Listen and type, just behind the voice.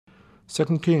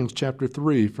2 Kings chapter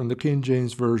 3 from the King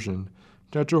James Version.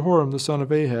 Now Jehoram the son of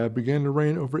Ahab began to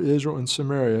reign over Israel and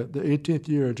Samaria the 18th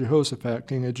year of Jehoshaphat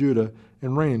king of Judah,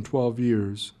 and reigned 12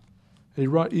 years. And he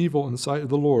wrought evil in the sight of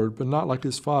the Lord, but not like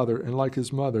his father and like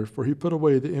his mother, for he put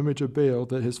away the image of Baal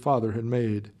that his father had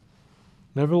made.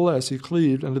 Nevertheless he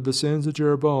cleaved unto the sins of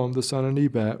Jeroboam the son of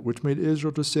Nebat, which made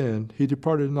Israel to sin. He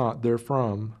departed not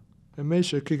therefrom. And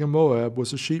Mesha king of Moab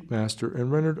was a sheepmaster,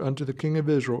 and rendered unto the king of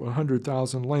Israel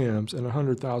 100,000 lambs and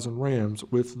 100,000 rams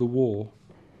with the wool.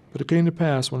 But it came to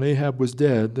pass, when Ahab was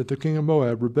dead, that the king of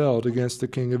Moab rebelled against the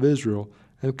king of Israel.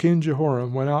 And King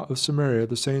Jehoram went out of Samaria at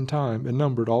the same time, and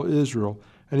numbered all Israel.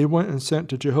 And he went and sent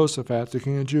to Jehoshaphat the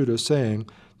king of Judah, saying,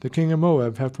 The king of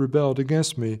Moab hath rebelled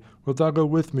against me. Wilt thou go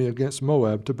with me against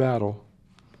Moab to battle?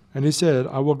 And he said,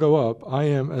 I will go up. I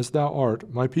am as thou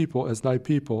art, my people as thy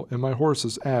people, and my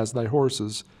horses as thy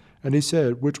horses. And he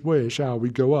said, Which way shall we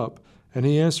go up? And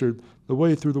he answered, The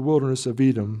way through the wilderness of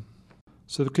Edom.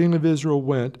 So the king of Israel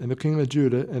went, and the king of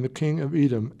Judah, and the king of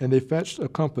Edom, and they fetched a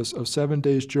compass of 7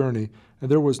 days' journey,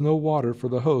 and there was no water for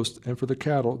the host and for the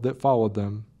cattle that followed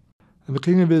them. And the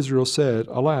king of Israel said,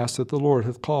 Alas, that the Lord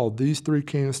hath called these 3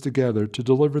 kings together to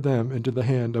deliver them into the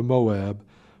hand of Moab.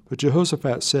 But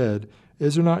Jehoshaphat said,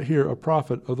 Is there not here a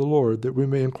prophet of the Lord, that we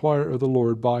may inquire of the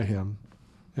Lord by him?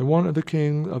 And one of the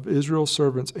king of Israel's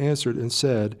servants answered and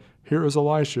said, Here is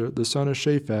Elisha the son of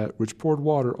Shaphat, which poured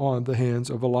water on the hands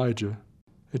of Elijah.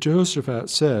 And Jehoshaphat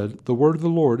said, The word of the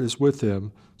Lord is with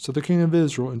him. So the king of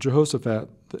Israel and Jehoshaphat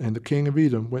and the king of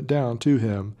Edom went down to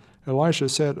him. And Elisha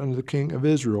said unto the king of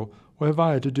Israel, What have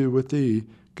I to do with thee?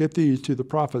 Get thee to the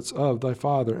prophets of thy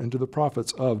father and to the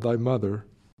prophets of thy mother.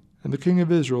 And the king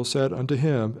of Israel said unto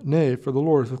him, Nay, for the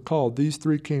Lord hath called these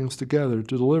 3 kings together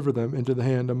to deliver them into the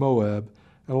hand of Moab.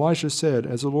 And Elisha said,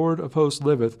 As the Lord of hosts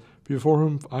liveth, before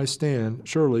whom I stand,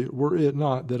 surely, were it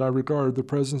not that I regard the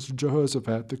presence of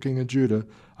Jehoshaphat the king of Judah,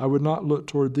 I would not look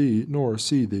toward thee, nor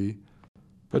see thee.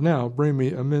 But now bring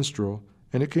me a minstrel.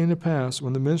 And it came to pass,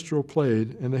 when the minstrel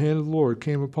played, and the hand of the Lord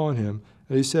came upon him,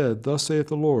 and he said, Thus saith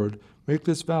the Lord, Make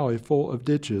this valley full of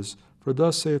ditches. For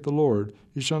thus saith the Lord,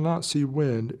 You shall not see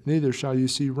wind, neither shall ye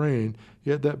see rain,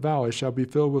 yet that valley shall be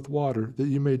filled with water, that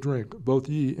ye may drink, both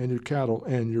ye and your cattle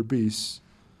and your beasts.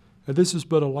 And this is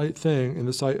but a light thing in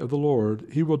the sight of the Lord.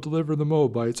 He will deliver the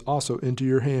Moabites also into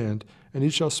your hand, and he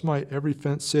shall smite every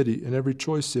fenced city and every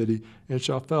choice city, and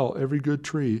shall fell every good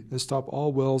tree, and stop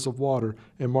all wells of water,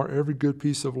 and mark every good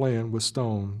piece of land with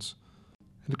stones.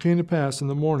 And it came to pass in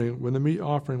the morning, when the meat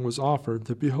offering was offered,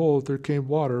 that behold, there came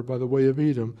water by the way of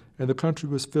Edom, and the country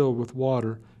was filled with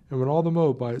water. And when all the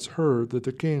Moabites heard that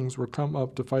the kings were come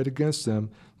up to fight against them,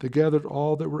 they gathered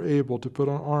all that were able to put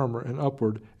on armor and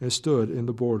upward, and stood in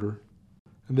the border.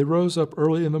 And they rose up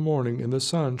early in the morning, and the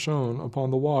sun shone upon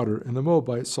the water, and the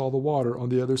Moabites saw the water on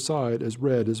the other side as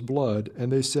red as blood,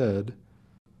 and they said,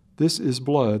 This is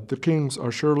blood, the kings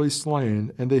are surely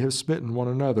slain, and they have smitten one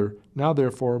another. Now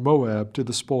therefore Moab to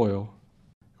the spoil.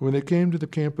 And when they came to the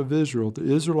camp of Israel,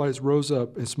 the Israelites rose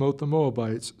up and smote the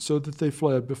Moabites, so that they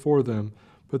fled before them.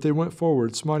 But they went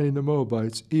forward, smiting the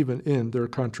Moabites, even in their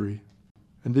country.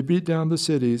 And they beat down the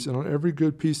cities, and on every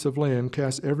good piece of land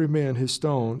cast every man his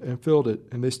stone, and filled it.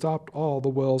 And they stopped all the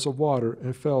wells of water,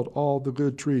 and felled all the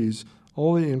good trees.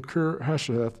 Only in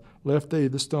Kir-Hasheth left they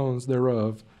the stones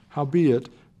thereof. Howbeit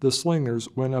the slingers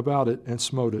went about it, and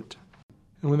smote it.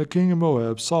 And when the king of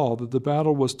Moab saw that the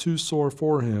battle was too sore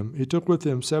for him, he took with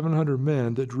him 700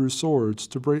 men that drew swords,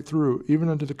 to break through even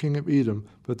unto the king of Edom,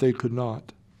 but they could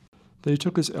not. Then he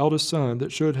took his eldest son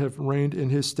that should have reigned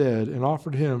in his stead, and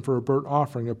offered him for a burnt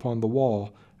offering upon the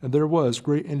wall. And there was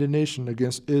great indignation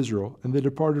against Israel, and they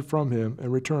departed from him,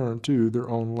 and returned to their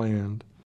own land.